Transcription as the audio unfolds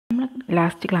നമ്മൾ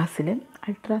ലാസ്റ്റ് ക്ലാസ്സിൽ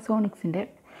അൾട്രാസോണിക്സിൻ്റെ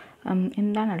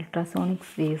എന്താണ്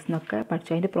അൾട്രാസോണിക്സ് വേവ്സ് എന്നൊക്കെ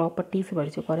പഠിച്ചു. അതിൻ്റെ പ്രോപ്പർട്ടീസ്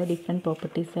പഠിച്ചു. കുറേ ഡിഫറെൻറ്റ്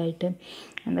പ്രോപ്പർട്ടീസായിട്ട്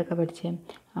എന്തൊക്കെ പഠിച്ച്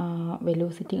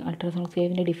വെലോസിറ്റി, അൾട്രാസോണിക്സ്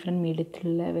വേവിൻ്റെ ഡിഫറെൻറ്റ്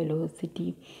മീഡിയത്തിലുള്ള വെലോസിറ്റി,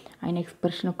 അതിന്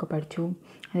എക്സ്പ്രഷനൊക്കെ പഠിച്ചു.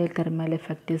 അതിൽ തെർമൽ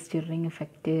എഫക്റ്റ്, സ്റ്റിറിങ്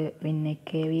എഫക്റ്റ്, പിന്നെ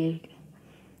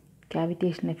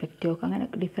ക്യാവിറ്റേഷൻ എഫക്റ്റ് ഒക്കെ, അങ്ങനെ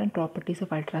ഡിഫറെൻറ്റ് പ്രോപ്പർട്ടീസ്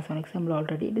ഓഫ് അൾട്രാസോണിക്സ് നമ്മൾ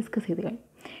ഓൾറെഡി ഡിസ്കസ് ചെയ്ത് കഴിഞ്ഞു.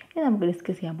 ഇനി നമുക്ക്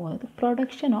ഡിസ്കസ് ചെയ്യാൻ പോകുന്നത്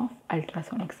പ്രൊഡക്ഷൻ ഓഫ്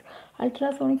അൾട്രാസോണിക്സ്.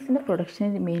 അൾട്രാസോണിക്സിൻ്റെ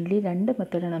പ്രൊഡക്ഷന് മെയിൻലി രണ്ട്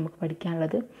മെത്തേഡാണ് നമുക്ക്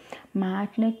പഠിക്കാനുള്ളത്: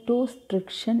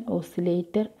 മാഗ്നെറ്റോസ്ട്രിക്ഷൻ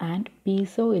oscillator and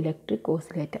piezo electric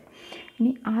oscillator.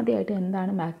 ഇനി ആദ്യമായിട്ട്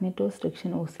എന്താണ്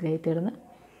മാഗ്നെറ്റോസ്ട്രിക്ഷൻ ഓസിലേറ്റർ എന്ന്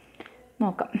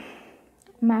നോക്കാം.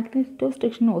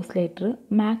 മാഗ്നെറ്റോസ്ട്രിക്ഷൻ ഓസിലേറ്റർ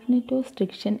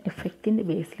മാഗ്നെറ്റോസ്ട്രിക്ഷൻ എഫക്റ്റിൻ്റെ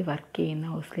ബേസിൽ വർക്ക് ചെയ്യുന്ന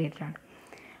ഓസിലേറ്ററാണ്.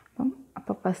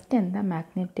 അപ്പോൾ ഫസ്റ്റ് എന്താ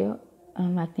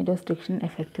മാഗ്നെറ്റോസ്ട്രിക്ഷൻ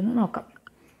എഫക്റ്റ് എന്ന് നോക്കാം.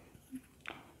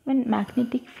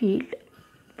 മാഗ്നറ്റിക് ഫീൽഡ്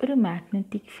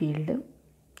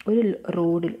ഒരു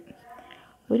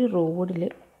റോഡിൽ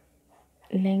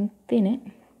ലെങ്ത്തിന്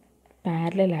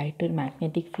പാരലായിട്ടൊരു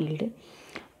മാഗ്നറ്റിക് ഫീൽഡ്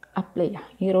അപ്ലൈ ചെയ്യാം.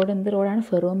 ഈ റോഡ് എന്ത് റോഡാണ്?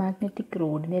 ഫെറോ മാഗ്നറ്റിക്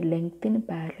റോഡിന് ലെങ്ത്തിന്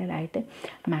പാരലായിട്ട്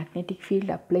മാഗ്നറ്റിക്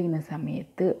ഫീൽഡ് അപ്ലൈ ചെയ്യുന്ന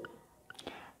സമയത്ത്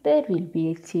there will be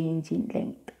A change in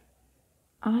length.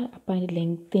 അപ്പോൾ അതിൻ്റെ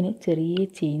ലെങ്ത്തിന് ചെറിയ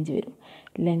ചേഞ്ച് വരും.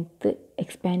 ലെങ്ത്ത്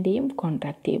എക്സ്പാൻഡ് ചെയ്യും,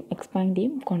 കോൺട്രാക്റ്റ്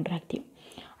ചെയ്യും.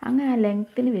 അങ്ങനെ ആ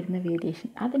ലെങ്ത്തിന് വരുന്ന വേരിയേഷൻ,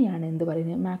 അതിനെയാണ് എന്ത്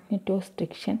പറയുന്നത്?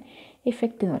 മാഗ്നെറ്റോസ്ട്രിക്ഷൻ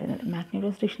എഫക്റ്റ് എന്ന് പറയുന്നത്.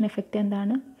 മാഗ്നെറ്റോസ്ട്രിക്ഷൻ എഫക്റ്റ്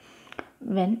എന്താണ്?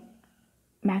 When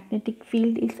magnetic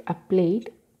field is applied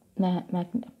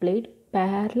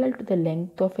parallel to the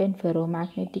length of a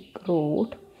ferromagnetic rod,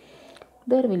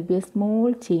 there will be a small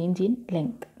change in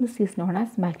length. This is known as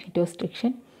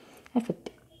magnetostriction effect.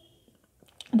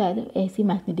 അതായത് A C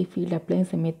magnetic field apply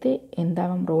ചെയ്യുന്ന സമയത്ത്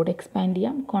എന്താവും? Road expand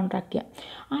ചെയ്യാം, contract ചെയ്യാം.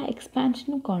 ആ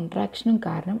എക്സ്പാൻഷനും കോൺട്രാക്ഷനും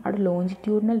കാരണം അവിടെ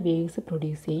longitudinal waves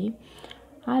produce ചെയ്യും.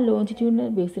 ആ ലോഞ്ചിറ്റ്യൂഡിനൽ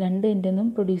വേവ്സ് രണ്ട് എൻഡിൽ നിന്നും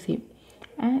പ്രൊഡ്യൂസ് ചെയ്യും,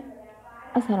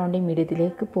 ആ സറൗണ്ടിങ്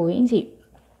മീഡിയത്തിലേക്ക് പോവുകയും ചെയ്യും.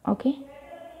 ഓക്കെ,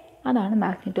 അതാണ്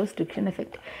മാഗ്നെറ്റോസ്ട്രിക്ഷൻ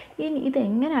എഫക്റ്റ്. ഇനി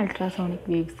ഇതെങ്ങനെ അൾട്രാസോണിക്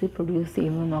വേവ്സ് പ്രൊഡ്യൂസ്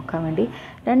ചെയ്യുന്നു നോക്കാൻ വേണ്ടി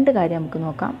രണ്ട് കാര്യം നമുക്ക്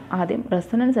നോക്കാം. ആദ്യം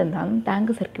റെസൊണൻസ് എന്താണെന്നും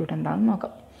ടാങ്ക് സർക്യൂട്ട് എന്താണെന്നും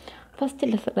നോക്കാം. ഫസ്റ്റ്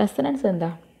റെസൊണൻസ്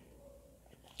എന്താ?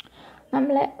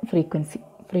 നമ്മളെ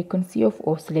ഫ്രീക്വൻസി ഓഫ്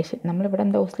ഓസിലേഷൻ. നമ്മളിവിടെ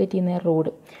എന്താ ഓസിലേറ്റ്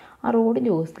ചെയ്യുന്നത്? ആ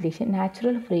റോഡിൻ്റെ ഓസിലേഷൻ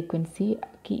നാച്ചുറൽ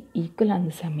ഫ്രീക്വൻസിക്ക് ഈക്വൽ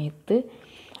ആകുന്ന സമയത്ത്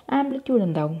ആംപ്ലിറ്റ്യൂഡ്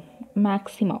എന്താവും?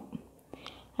 മാക്സിമം ആവും.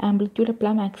 ആംപ്ലിറ്റ്യൂഡ്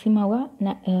എപ്പോഴാണ് മാക്സിമം ആവുക?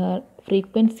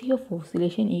 Frequency of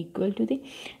oscillation equal to the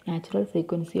natural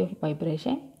frequency of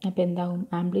vibration. അപ്പോൾ എന്താവും?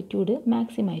 ആംപ്ലിറ്റ്യൂഡ്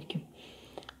മാക്സിമം ആയിരിക്കും.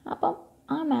 അപ്പം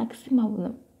ആ മാക്സിമം ആവുന്ന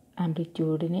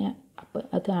ആംപ്ലിറ്റ്യൂഡിനെ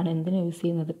അതാണ് എന്തിനു യൂസ്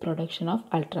ചെയ്യുന്നത്? പ്രൊഡക്ഷൻ ഓഫ്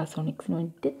അൾട്രാസോണിക്സിന്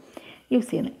വേണ്ടിയിട്ട് യൂസ്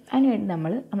ചെയ്യുന്നത്. അതിനുവേണ്ടി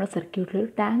നമ്മുടെ സർക്യൂട്ടിൽ ഒരു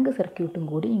ടാങ്ക് സർക്യൂട്ടും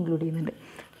കൂടി ഇൻക്ലൂഡ് ചെയ്യുന്നുണ്ട്.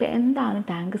 അപ്പോൾ എന്താണ്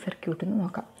ടാങ്ക് സർക്യൂട്ട് എന്ന്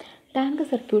നോക്കാം. Tank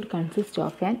circuit consist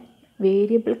of an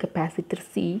variable capacitor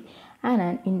C and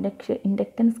an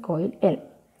inductance coil L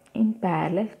in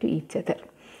parallel to each other.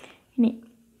 ഇനി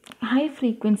ഹൈ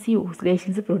ഫ്രീക്വൻസി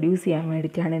ഓസിലേഷൻസ് പ്രൊഡ്യൂസ് ചെയ്യാൻ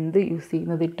വേണ്ടിയിട്ടാണ് എന്ത് യൂസ്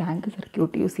ചെയ്യുന്നത്? ടാങ്ക്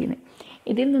സർക്യൂട്ട് യൂസ് ചെയ്യുന്നത്.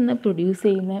 ഇതിൽ നിന്ന് പ്രൊഡ്യൂസ്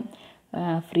ചെയ്യുന്ന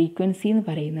ഫ്രീക്വൻസി എന്ന്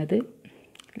പറയുന്നത്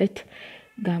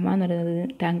ഗാമ എന്ന് പറയുന്നത്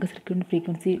ടാങ്ക് സർക്യൂട്ടിൻ്റെ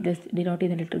ഫ്രീക്വൻസി ഡിനോട്ട്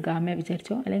ചെയ്യുന്ന ലെറ്റർ ഗാമ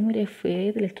വിചാരിച്ചോ, അല്ലെങ്കിൽ ഒരു F,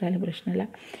 ഏത് ലെറ്റർ ആയാലും പ്രശ്നമില്ല.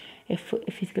 F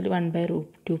is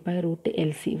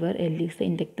 1/2π√LC, where L is the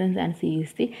inductance and C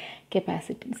is the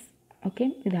capacitance. Okay,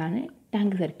 ഇതാണ്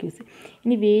ടാങ്ക് സർക്യൂട്ട്സ്.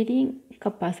 ഇനി വേരിയിങ്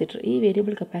കപ്പാസിറ്റർ, ഈ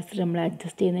വേരിയബിൾ കപ്പാസിറ്റർ നമ്മൾ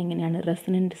അഡ്ജസ്റ്റ് ചെയ്യുന്നത് എങ്ങനെയാണ്?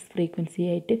 റെസൊണൻസ്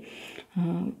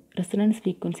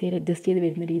ഫ്രീക്വൻസിയിൽ അഡ്ജസ്റ്റ് ചെയ്ത്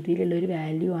വരുന്ന രീതിയിലുള്ള ഒരു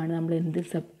വാല്യൂ ആണ് നമ്മൾ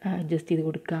അഡ്ജസ്റ്റ് ചെയ്ത്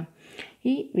കൊടുക്കുക?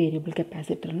 ഈ വേരിയബിൾ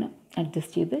കപ്പാസിറ്ററിന്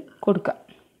അഡ്ജസ്റ്റ് ചെയ്ത് കൊടുക്കുക.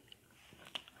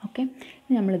 ഓക്കെ,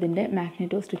 ഇനി നമ്മളിതിൻ്റെ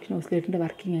മാഗ്നെറ്റോസ്ട്രിക്ഷൻ ഓസിലേറ്ററിൻ്റെ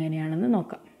വർക്കിംഗ് എങ്ങനെയാണെന്ന്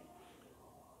നോക്കാം.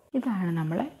 ഇതാണ്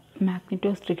നമ്മളെ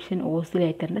മാഗ്നെറ്റോസ്ട്രിക്ഷൻ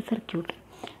ഓസിലേറ്ററിൻ്റെ സർക്യൂട്ട്.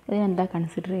 ഇതിനെന്താ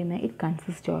കൺസിഡർ ചെയ്യുന്നത്? It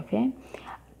consist of A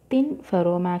thin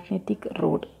ferromagnetic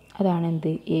road. അതാണ്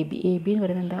എന്ത്? AB എന്ന്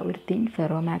പറയുന്നത് എന്താ? ഒരു തിൻ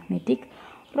ഫെറോമാഗ്നറ്റിക്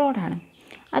റോഡാണ്.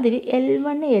 അതിൽ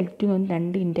L1 L2 എന്ന്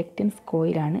രണ്ട് ഇൻഡക്റ്റൻസ്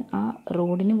കോയിലാണ് ആ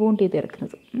റോഡിന് വൗണ്ട് ചെയ്ത്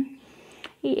കിടക്കുന്നത്.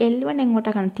 ഈ L1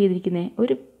 എങ്ങോട്ടാണ് കണക്ട് ചെയ്തിരിക്കുന്നത്?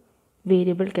 ഒരു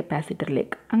വേരിയബിൾ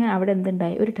കപ്പാസിറ്ററിലേക്ക്. അങ്ങനെ അവിടെ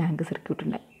എന്തുണ്ടായി? ഒരു ടാങ്ക് സർക്യൂട്ട്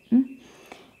ഉണ്ടായി.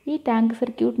 ഈ ടാങ്ക്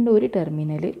സർക്യൂട്ടിൻ്റെ ഒരു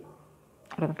ടെർമിനൽ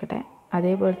അവിടെ നിൽക്കട്ടെ.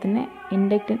 അതേപോലെ തന്നെ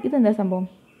ഇൻഡക്റ്റൻസ്, ഇതെന്താ സംഭവം?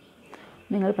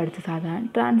 നിങ്ങൾ പഠിച്ച സാധാരണ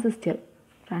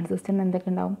ട്രാൻസിസ്റ്ററിന് എന്തൊക്കെ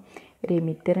ഉണ്ടാവും? ഒരു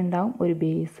എമിറ്റർ ഉണ്ടാവും, ഒരു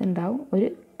ബേസ് ഉണ്ടാവും, ഒരു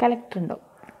കലക്ടർ ഉണ്ടാവും.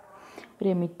 ഒരു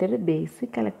എമിറ്റർ, ബേസ്,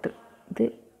 കലക്ടർ. ഇത്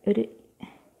ഒരു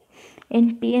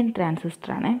NPN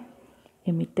ട്രാൻസിസ്റ്ററാണ്.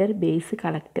 Emitter, base,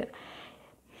 collector.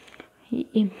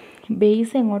 ഈ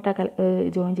ബേസ് എങ്ങോട്ടാണ്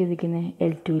ജോയിൻ ചെയ്തിരിക്കുന്നത്?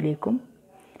 L2യിലേക്കും.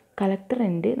 കലക്ടർ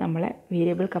എൻഡ് നമ്മളെ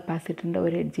വേരിയബിൾ കപ്പാസിറ്ററിൻ്റെ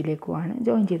ഒരു എഡ്ജിലേക്കുമാണ്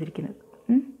ജോയിൻ ചെയ്തിരിക്കുന്നത്.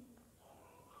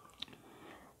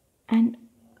 ആൻഡ്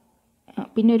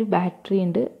പിന്നെ ഒരു ബാറ്ററി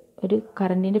ഉണ്ട്, ഒരു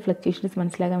കറണ്ടിൻ്റെ ഫ്ലക്ച്വേഷൻസ്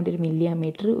മനസ്സിലാക്കാൻ വേണ്ടി ഒരു മില്ലി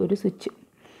ആംമീറ്റർ, ഒരു സ്വിച്ച്.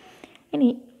 ഇനി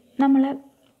നമ്മൾ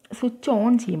സ്വിച്ച്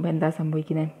ഓൺ ചെയ്യുമ്പോൾ എന്താ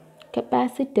സംഭവിക്കുന്നത്?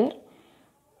 Capacitor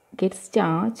gets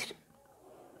charged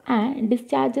and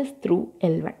discharges through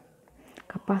L1.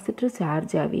 Capacitor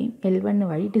charge ആവുകയും L1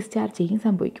 വഴി ഡിസ്ചാർജ് ചെയ്യുകയും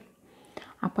സംഭവിക്കും.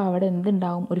 അപ്പോൾ അവിടെ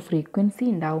എന്തുണ്ടാവും? ഒരു ഫ്രീക്വൻസി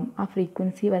ഉണ്ടാവും. ആ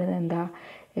ഫ്രീക്വൻസി പറയുന്നത് എന്താ?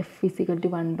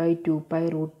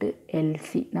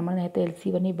 F=1/2π√LC. നമ്മൾ നേരത്തെ LC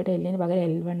പറഞ്ഞ് ഇവിടെ Lന് പകരം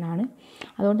L1 ആണ്.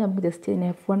 അതുകൊണ്ട് നമുക്ക് ജസ്റ്റ് ഇതിനെ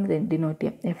F1 ഡിനോട്ട്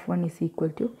ചെയ്യാം.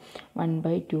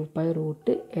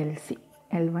 F1=1/2π√LC,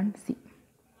 L1C.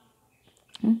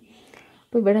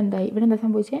 അപ്പോൾ ഇവിടെ എന്താ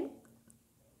സംഭവിച്ചത്?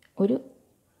 ഒരു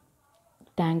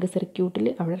ടാങ്ക് സർക്യൂട്ടിൽ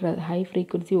അവിടെ ഹൈ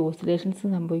ഫ്രീക്വൻസി ഓസിലേഷൻസ്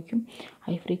സംഭവിക്കും.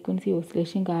 ഹൈ ഫ്രീക്വൻസി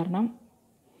ഓസിലേഷൻ കാരണം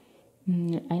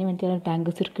അതിന് വേണ്ടിയാണ്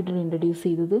ടാങ്ക് സർക്യൂട്ടിൽ ഇൻട്രൊഡ്യൂസ്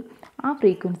ചെയ്തത് ആ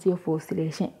ഫ്രീക്വൻസി ഓഫ്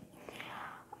ഓസിലേഷൻ.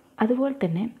 അതുപോലെ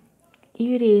തന്നെ ഈ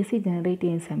ഒരു AC ജനറേറ്റ്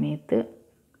ചെയ്യുന്ന സമയത്ത്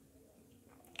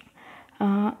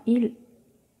ഈ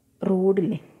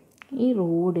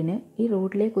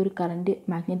റോഡിലേക്ക് ഒരു കറണ്ട്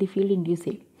മാഗ്നറ്റിക് ഫീൽഡ് ഇൻഡ്യൂസ്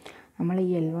ചെയ്യും. നമ്മൾ ഈ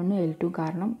L1 L2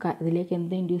 കാരണം ഇതിലേക്ക്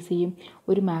എന്ത് ഇൻഡ്യൂസ് ചെയ്യും?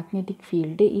 ഒരു മാഗ്നറ്റിക്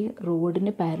ഫീൽഡ് ഈ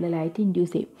റോഡിന് പാരലലായിട്ട്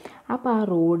ഇൻഡ്യൂസ് ചെയ്യും. അപ്പോൾ ആ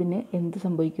റോഡിന് എന്ത്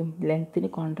സംഭവിക്കും? ലെങ്ത്തിന്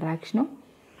കോൺട്രാക്ഷനും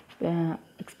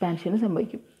എക്സ്പാൻഷനും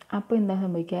സംഭവിക്കും. അപ്പോൾ എന്താ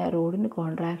സംഭവിക്കുക? റോഡിന്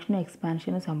കോൺട്രാക്ഷനും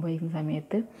എക്സ്പാൻഷനും സംഭവിക്കുന്ന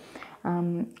സമയത്ത്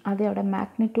അത് അവിടെ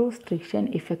മാഗ്നെറ്റോസ്ട്രിക്ഷൻ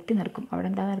ഇഫക്റ്റ് നടക്കും. അവിടെ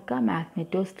എന്താ നടക്കുക?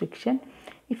 മാഗ്നെറ്റോസ്ട്രിക്ഷൻ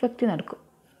ഇഫക്റ്റ് നടക്കും.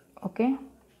 ഓക്കെ.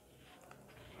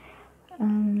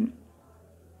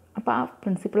 അപ്പോൾ ആ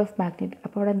പ്രിൻസിപ്പിൾ ഓഫ് മാഗ്നെറ്റ്,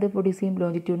 അപ്പോൾ അവിടെ എന്ത് പ്രൊഡ്യൂസ് ചെയ്യും?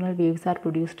 Longitudinal waves are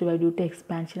produced by due to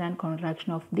expansion and contraction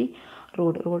of the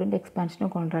റോഡിൻ്റെ എക്സ്പാൻഷനും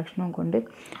കോൺട്രാക്ഷനും കൊണ്ട്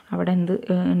അവിടെ എന്ത്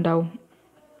ഉണ്ടാവും?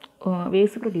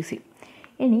 വേവ്സ് പ്രൊഡ്യൂസ് ചെയ്യും.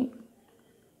 ഇനി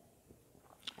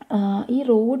ഈ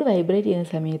റോഡ് വൈബ്രേറ്റ് ചെയ്യുന്ന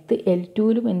സമയത്ത്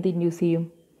L2ലും എന്ത് ഇൻഡ്യൂസ് ചെയ്യും?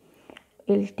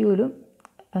 L2ലും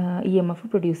EMF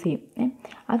പ്രൊഡ്യൂസ് ചെയ്യും.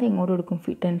 അതെങ്ങോട്ട് കൊടുക്കും?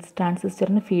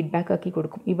 ട്രാൻസിസ്റ്ററിന് ഫീഡ്ബാക്ക് ആക്കി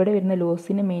കൊടുക്കും. ഇവിടെ വരുന്ന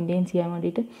ലോസിനെ മെയിൻറ്റെയിൻ ചെയ്യാൻ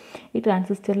വേണ്ടിയിട്ട് ഈ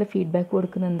ട്രാൻസിസ്റ്ററിൽ ഫീഡ്ബാക്ക്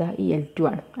കൊടുക്കുന്നത് എന്താ? ഈ L2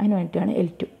 ആണ്. അതിന് വേണ്ടിയിട്ടാണ്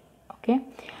L2. Okay.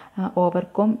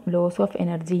 Overcome loss of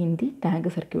energy in the tank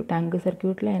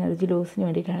സർക്യൂട്ടിലെ എനർജി ലോസിന്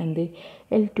വേണ്ടിയിട്ടാണ് എന്ത്?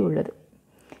 L2 ഉള്ളത്.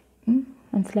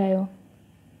 മനസ്സിലായോ?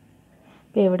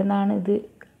 ഇപ്പോൾ എവിടെ നിന്നാണ് ഇത്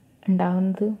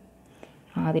ഉണ്ടാകുന്നത്?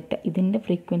 ഇതിൻ്റെ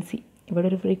ഫ്രീക്വൻസി, ഇവിടെ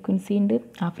ഒരു ഫ്രീക്വൻസി ഉണ്ട്.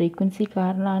 ആ ഫ്രീക്വൻസി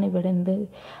കാരണമാണ് ഇവിടെ എന്ത്?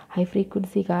 ഹൈ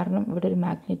ഫ്രീക്വൻസി കാരണം ഇവിടെ ഒരു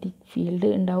മാഗ്നറ്റിക് ഫീൽഡ്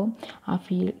ഉണ്ടാവും.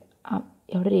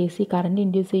 അവിടെ ഒരു AC കറണ്ട്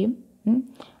ഇൻഡ്യൂസ് ചെയ്യും.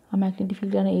 ആ മാഗ്നറ്റിക്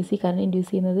ഫീൽഡാണ് AC കറണ്ട് ഇൻഡ്യൂസ്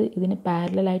ചെയ്യുന്നത്. ഇതിന്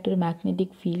പാരലലായിട്ടൊരു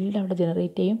മാഗ്നറ്റിക് ഫീൽഡ് അവിടെ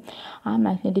ജനറേറ്റ് ചെയ്യും. ആ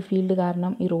മാഗ്നറ്റിക് ഫീൽഡ്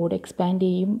കാരണം ഈ റോഡ് എക്സ്പാൻഡ്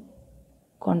ചെയ്യും,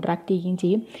 കോൺട്രാക്ട് ചെയ്യുകയും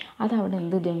ചെയ്യും. അതവിടെ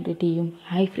എന്ത് ജനറേറ്റ് ചെയ്യും?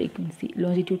 High frequency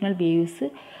longitudinal waves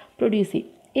produce ചെയ്യും.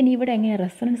 ഇനി ഇവിടെ എങ്ങനെ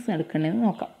റെസൊണൻസ് നടക്കണമെന്ന്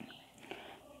നോക്കാം.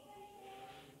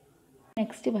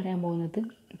 നെക്സ്റ്റ് പറയാൻ പോകുന്നത്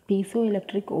പീസോ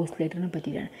ഇലക്ട്രിക് ഓസിലേറ്ററിനെ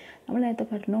പറ്റിയിട്ടാണ്. നമ്മൾ നേരത്തെ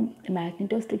പറഞ്ഞു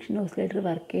മാഗ്നെറ്റോസ്ട്രിക്ഷൻ ഓസിലേറ്റർ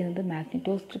വർക്ക് ചെയ്യുന്നത്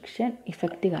മാഗ്നെറ്റോസ്ട്രിക്ഷൻ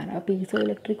ഇഫക്റ്റ് കാരണം. അപ്പോൾ പീസോ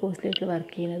ഇലക്ട്രിക് ഓസിലേറ്റർ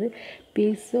വർക്ക് ചെയ്യുന്നത്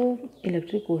പീസോ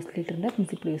ഇലക്ട്രിക് ഓസിലേറ്ററിൻ്റെ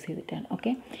പ്രിൻസിപ്പിൾ യൂസ് ചെയ്തിട്ടാണ്.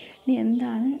 ഓക്കെ. ഇനി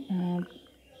എന്താണ്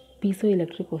പീസോ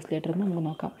ഇലക്ട്രിക് ഓസിലേറ്റർ എന്ന് നമുക്ക്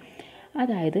നോക്കാം.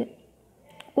 അതായത്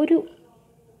ഒരു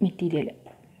മെറ്റീരിയൽ,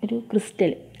 ഒരു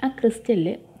ക്രിസ്റ്റൽ, ആ ക്രിസ്റ്റലിൽ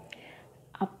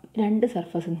രണ്ട്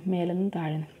സർഫസിൽ നിന്നും മേലെ നിന്നും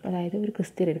താഴെ നിന്നും, അതായത് ഒരു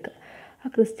ക്രിസ്റ്റൽ എടുക്കുക. ആ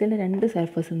ക്രിസ്റ്റലിൻ്റെ രണ്ട്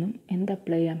സർഫസിൽ നിന്നും എന്ത്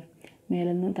അപ്ലൈ ചെയ്യാം?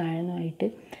 മേലെ നിന്നും താഴെ നിന്നുമായിട്ട്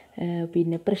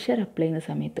പിന്നെ പ്രഷർ അപ്ലൈ ചെയ്യുന്ന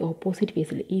സമയത്ത് ഓപ്പോസിറ്റ്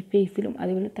ഫേസിൽ, ഈ ഫേസിലും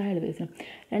അതുപോലെ താഴെ ഫേസിലും,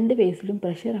 രണ്ട് ഫേസിലും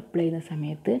പ്രഷർ അപ്ലൈ ചെയ്യുന്ന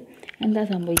സമയത്ത് എന്താ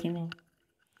സംഭവിക്കുന്നത്?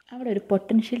 അവിടെ ഒരു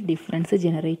പൊട്ടൻഷ്യൽ ഡിഫറൻസ്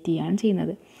ജനറേറ്റ് ചെയ്യുകയാണ്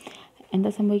ചെയ്യുന്നത്.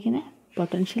 എന്താ സംഭവിക്കുന്നത്?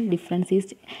 Potential difference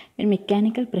is when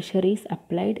mechanical pressure is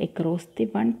applied across the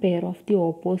one pair of the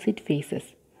opposite faces.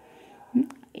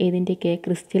 ഏതിൻ്റെയൊക്കെ?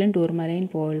 ക്രിസ്റ്റലും tourmaline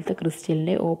പോലത്തെ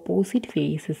ക്രിസ്റ്റലിൻ്റെ ഓപ്പോസിറ്റ്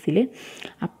ഫേസസിൽ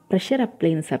പ്രഷർ അപ്ലൈ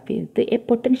ചെയ്യുന്ന സമയത്ത് A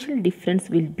potential difference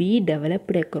will be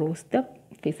developed across the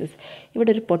faces. ഇവിടെ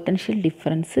ഒരു potential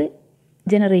difference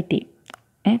generate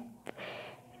ചെയ്യും.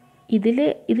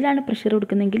 ഇതിലാണ് pressure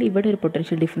കൊടുക്കുന്നതെങ്കിൽ ഇവിടെ ഒരു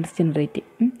potential difference generate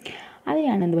ചെയ്യും.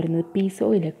 അതെയാണ് എന്ത് പറയുന്നത്? പീസോ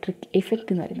ഇലക്ട്രിക്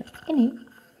എഫക്റ്റ് എന്ന് പറയുന്നത്. ഇനി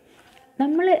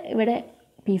നമ്മൾ ഇവിടെ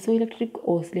പീസോ ഇലക്ട്രിക്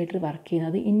ഓസിലേറ്റർ വർക്ക്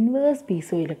ചെയ്യുന്നത് ഇൻവേഴ്സ്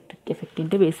പീസോ ഇലക്ട്രിക്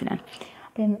എഫക്റ്റിൻ്റെ ബേസിലാണ്.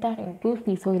 അപ്പോൾ എന്താണ് ഇൻവേഴ്സ്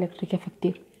പീസോ ഇലക്ട്രിക് എഫക്റ്റ്?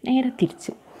 നേരെ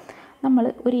തിരിച്ച് നമ്മൾ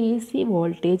ഒരു AC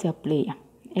വോൾട്ടേജ് അപ്ലൈ ചെയ്യാം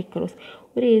അക്രോസ്,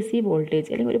 ഒരു AC വോൾട്ടേജ്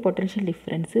അല്ലെങ്കിൽ ഒരു പൊട്ടൻഷ്യൽ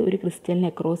ഡിഫറൻസ് ഒരു ക്രിസ്റ്റലിന്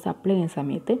അക്രോസ് അപ്ലൈ ചെയ്യുന്ന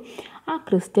സമയത്ത് ആ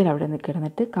ക്രിസ്റ്റൽ അവിടെ നിന്ന്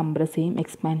കിടന്നിട്ട് കംപ്രസ് ചെയ്യും,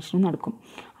 എക്സ്പാൻഷനും നടക്കും.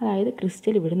 അതായത്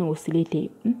ക്രിസ്റ്റൽ ഇവിടെ നിന്ന് ഓസിലേറ്റ്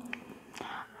ചെയ്യും.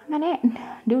 അങ്ങനെ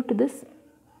due to this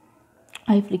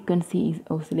high frequency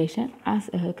oscillation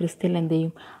ക്രിസ്റ്റലിന് എന്ത്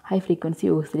ചെയ്യും? ഹൈ ഫ്രീക്വൻസി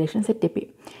ഓസിലേഷൻ സെറ്റപ്പ്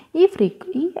ചെയ്യും. ഈ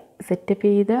സെറ്റപ്പ്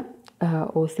ചെയ്ത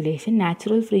ഓസിലേഷൻ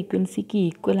നാച്ചുറൽ ഫ്രീക്വൻസിക്ക്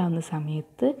ഈക്വൽ ആവുന്ന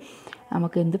സമയത്ത്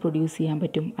നമുക്ക് എന്ത് പ്രൊഡ്യൂസ് ചെയ്യാൻ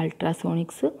പറ്റും?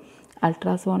 അൾട്രാസോണിക്സ്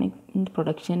അൾട്രാസോണിക്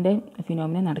പ്രൊഡക്ഷൻ്റെ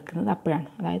ഫിനോമിന നടക്കുന്നത് അപ്പോഴാണ്.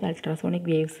 അതായത് അൾട്രാസോണിക്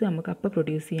വേവ്സ് നമുക്ക് അപ്പോൾ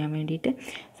പ്രൊഡ്യൂസ് ചെയ്യാൻ വേണ്ടിയിട്ട്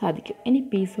സാധിക്കും. ഇനി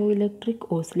പീസോ ഇലക്ട്രിക്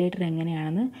ഓസിലേറ്റർ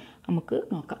എങ്ങനെയാണെന്ന് നമുക്ക്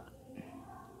നോക്കാം.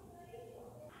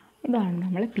 ഇതാണ്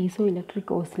നമ്മളെ പീസോ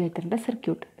ഇലക്ട്രിക് ഓസിലേറ്ററിൻ്റെ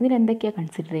സർക്യൂട്ട്. ഇതിലെന്തൊക്കെയാണ്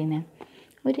കൺസിഡർ ചെയ്യുന്നത്?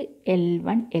 ഒരു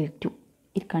L1 L2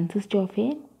 it consist of A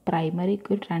primary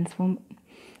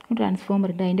transformer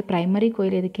ഉണ്ട്. അതിൻ്റെ പ്രൈമറി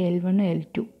കോയിൽ ഏതൊക്കെ? L1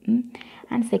 L2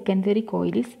 and secondary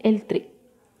coil is L3.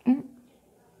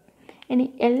 ഇനി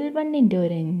L1ൻ്റെ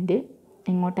ഒരു എൻഡ്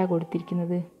എങ്ങോട്ടാണ്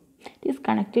കൊടുത്തിരിക്കുന്നത്? It is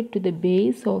connected to the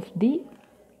base of the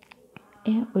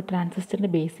ഒരു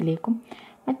ട്രാൻസിസ്റ്ററിൻ്റെ ബേസിലേക്കും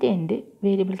മറ്റേ എൻഡ്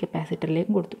വേരിയബിൾ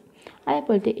കപ്പാസിറ്ററിലേക്കും കൊടുത്തു.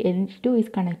 അതേപോലത്തെ L2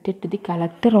 is connected to the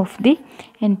collector of the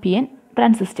NPN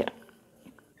transistor.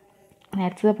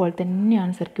 നേരത്തെ പോലെ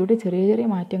തന്നെയാണ് സർക്യൂട്ട്, ചെറിയ ചെറിയ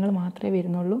മാറ്റങ്ങൾ മാത്രമേ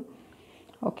വരുന്നുള്ളൂ.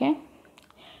 ഓക്കെ,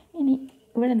 ഇനി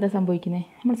ഇവിടെ എന്താ സംഭവിക്കുന്നത്?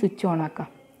 നമ്മൾ സ്വിച്ച് ഓൺ ആക്കാം.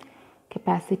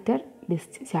 Capacitor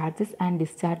charges and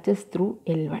discharges through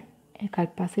L1.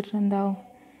 Capacitor എന്താവും?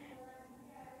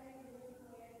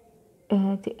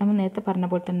 നമ്മൾ നേരത്തെ പറഞ്ഞ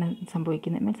പോലെ തന്നെ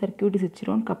സംഭവിക്കുന്നത്. Circuit switch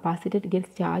on, capacitor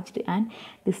gets charged and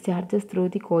discharges through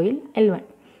the coil L1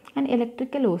 and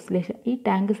electrical oscillation. ഈ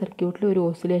ടാങ്ക് സർക്യൂട്ടിൽ ഒരു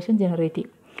ഓസിലേഷൻ ജനറേറ്റ്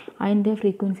ചെയ്യും. അതിൻ്റെ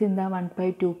ഫ്രീക്വൻസി എന്താ?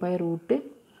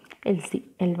 1/2π√LC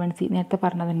L1C, നേരത്തെ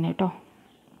പറഞ്ഞത് തന്നെ കേട്ടോ.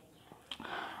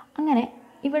 അങ്ങനെ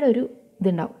ഇവിടെ ഒരു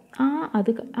ഇതുണ്ടാവും.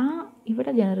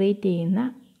 ഇവിടെ ജനറേറ്റ് ചെയ്യുന്ന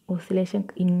ഓസിലേഷൻ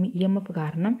EMF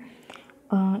കാരണം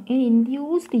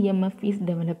induced EMF is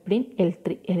developed in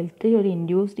L3 ഒരു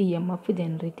ഇൻഡ്യൂസ്ഡ് EMF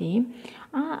ജനറേറ്റ് ചെയ്യും.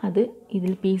 അത്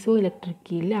ഇതിൽ പീസോ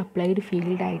ഇലക്ട്രിക്കിൽ അപ്ലൈഡ്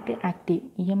ഫീൽഡായിട്ട് ആക്ട് ചെയ്യും.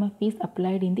 EMF is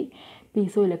applied in the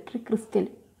piezo electric crystal.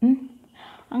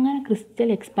 അങ്ങനെ ക്രിസ്റ്റൽ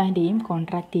എക്സ്പാൻഡ് ചെയ്യും,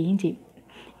 കോൺട്രാക്ട് ചെയ്യുകയും ചെയ്യും.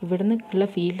 ഇവിടെ നിന്നുള്ള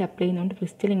ഫീൽഡ് അപ്ലൈ ചെയ്യുന്നതുകൊണ്ട്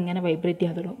ക്രിസ്റ്റൽ ഇങ്ങനെ വൈബ്രേറ്റ്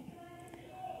ചെയ്യാൻ തുടങ്ങും.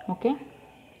 ഓക്കെ,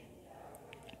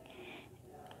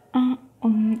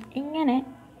 ഇങ്ങനെ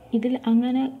ഇതിൽ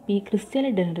അങ്ങനെ ഈ ക്രിസ്റ്റൽ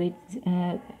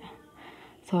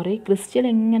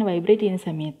ഇങ്ങനെ വൈബ്രേറ്റ് ചെയ്യുന്ന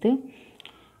സമയത്ത്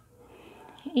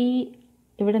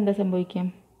ഇവിടെ എന്താ സംഭവിക്കാം?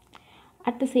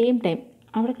 അറ്റ് ദ സെയിം ടൈം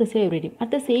അവിടെ ക്രിസ്റ്റൽ വൈബ്രേറ്റ് ചെയ്യും.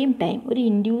 അറ്റ് ദ സെയിം ടൈം ഒരു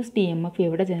ഇൻഡ്യൂസ്ഡ് EMF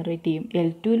എവിടെ ജനറേറ്റ് ചെയ്യും?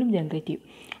 L2ലും ജനറേറ്റ് ചെയ്യും.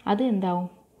 അത് എന്താവും?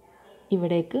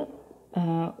 ഇവിടേക്ക്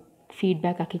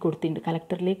ഫീഡ്ബാക്ക് ആക്കി കൊടുത്തിട്ടുണ്ട്,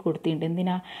 കളക്ടറിലേക്ക് കൊടുത്തിട്ടുണ്ട്.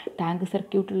 എന്തിനാ? ടാങ്ക്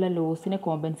സർക്യൂട്ടിലുള്ള ലോസിനെ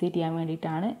കോമ്പൻസേറ്റ് ചെയ്യാൻ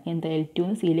വേണ്ടിയിട്ടാണ് L2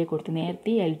 Cയിലേക്ക് കൊടുത്തത്.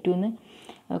 നേരത്തെ L2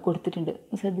 കൊടുത്തിട്ടുണ്ട്,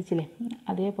 ശ്രദ്ധിച്ചില്ലേ?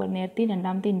 അതേപോലെ നേരത്തെ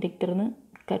രണ്ടാമത്തെ ഇൻഡക്ടറിന്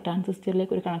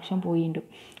ട്രാൻസിസ്റ്ററിലേക്ക് ഒരു കണക്ഷൻ പോയിട്ടുണ്ട്.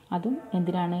 അതും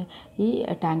എന്തിനാണ്? ഈ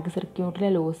ടാങ്ക് സർക്യൂട്ടിലെ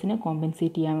ലോസിനെ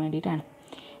കോമ്പൻസേറ്റ് ചെയ്യാൻ വേണ്ടിയിട്ടാണ്.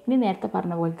 ഇനി നേരത്തെ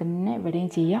പറഞ്ഞ പോലെ തന്നെ ഇവിടെയും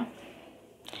ചെയ്യാം.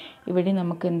 ഇവിടെയും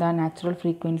നമുക്ക് എന്താ? Natural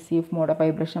frequency of mode of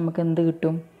vibration നമുക്ക് എന്ത്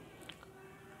കിട്ടും?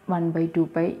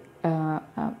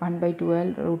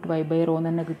 1/12L√y/ρ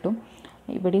തന്നെ കിട്ടും.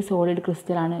 ഇവിടെ സോളിഡ്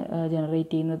ക്രിസ്റ്റലാണ്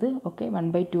ജനറേറ്റ് ചെയ്യുന്നത്. Okay,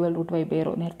 1/12L√y/ρ.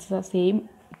 നേരത്തെ സെയിം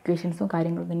ഇക്വേഷൻസും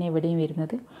കാര്യങ്ങളും തന്നെ എവിടെയും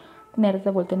വരുന്നത്. നേരത്തെ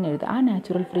പോലെ തന്നെ എഴുതുക. ആ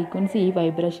നാച്ചുറൽ ഫ്രീക്വൻസി ഈ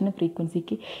വൈബ്രേഷൻ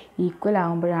ഫ്രീക്വൻസിക്ക് ഈക്വൽ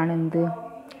ആകുമ്പോഴാണ് എന്ത്?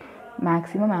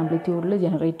 മാക്സിമം ആംപ്ലിറ്റ്യൂഡിൽ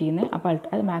ജനറേറ്റ് ചെയ്യുന്നത്. അപ്പോൾ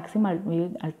അത് മാക്സിമം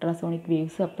അൾട്രാസോണിക്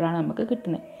വേവ്സ് അപ്പോഴാണ് നമുക്ക്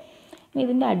കിട്ടുന്നത്. ഇനി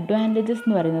ഇതിൻ്റെ അഡ്വാൻറ്റേജസ്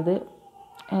എന്ന് പറയുന്നത്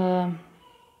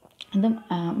ഇത്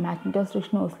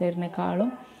മാഗ്നറ്റോസ്ട്രിക്ഷൻ ഓസിലേറ്ററിനേക്കാളും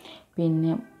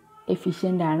പിന്നെ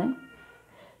എഫിഷ്യൻ്റാണ്.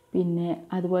 പിന്നെ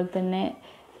അതുപോലെ തന്നെ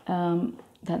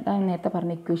നേരത്തെ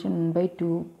പറഞ്ഞ ഇക്വേഷൻ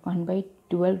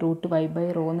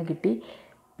 1/12L√y/ρ എന്ന് കിട്ടി.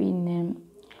 പിന്നെ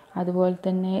അതുപോലെ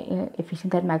തന്നെ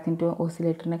എഫിഷ്യൻ്റ് ആയിട്ട് മാഗ്നറ്റോ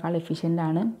ഓസിലേറ്ററിനേക്കാൾ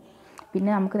എഫിഷ്യൻ്റാണ്. പിന്നെ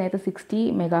നമുക്ക് നേരത്തെ 60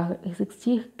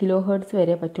 kHz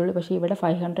വരെ പറ്റുള്ളൂ, പക്ഷേ ഇവിടെ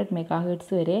 500 MHz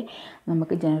വരെ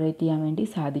നമുക്ക് ജനറേറ്റ് ചെയ്യാൻ വേണ്ടി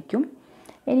സാധിക്കും.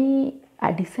 ഇനി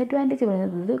ഡിസഡ്വാൻറ്റേജ്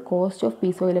പറയുന്നത് cost of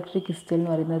piezo electric crystal എന്ന്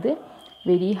പറയുന്നത്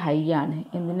വെരി ഹൈ ആണ്.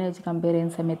 എന്തിനാ വെച്ച് കമ്പയർ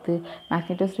ചെയ്യുന്ന സമയത്ത്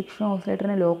മാഗ്നറ്റോസ്ട്രിക്ഷൻ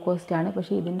ഓസിലേറ്ററിന് ലോ കോസ്റ്റ് ആണ്,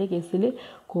 പക്ഷേ ഇതിൻ്റെ കേസിൽ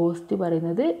കോസ്റ്റ്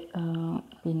പറയുന്നത്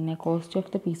പിന്നെ cost of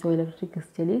the piezo electric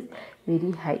crystal is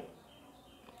very high.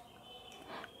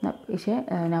 പക്ഷേ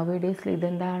നൗ ഡേയ്സിൽ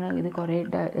ഇതെന്താണ്? ഇത് കുറേ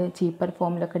ചീപ്പർ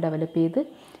ഫോമിലൊക്കെ ഡെവലപ്പ് ചെയ്ത്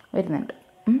വരുന്നുണ്ട്.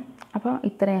 അപ്പോൾ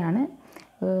ഇത്രയാണ്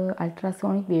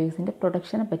അൾട്രാസോണിക് വേവ്സിൻ്റെ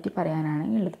പ്രൊഡക്ഷനെ പറ്റി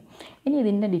പറയാനാണെങ്കിൽ ഉള്ളത്. ഇനി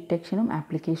ഇതിൻ്റെ ഡിറ്റക്ഷനും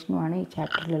ആപ്ലിക്കേഷനുമാണ് ഈ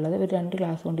ചാപ്റ്ററിലുള്ളത്. ഒരു 2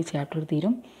 ക്ലാസ് കൊണ്ട് ഈ ചാപ്റ്റർ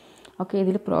തീരും. ഓക്കെ,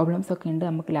 ഇതിൽ പ്രോബ്ലംസ് ഒക്കെ ഉണ്ട്,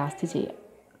 നമുക്ക് ലാസ്റ്റ് ചെയ്യാം.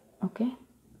 Okay,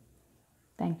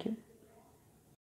 thank you.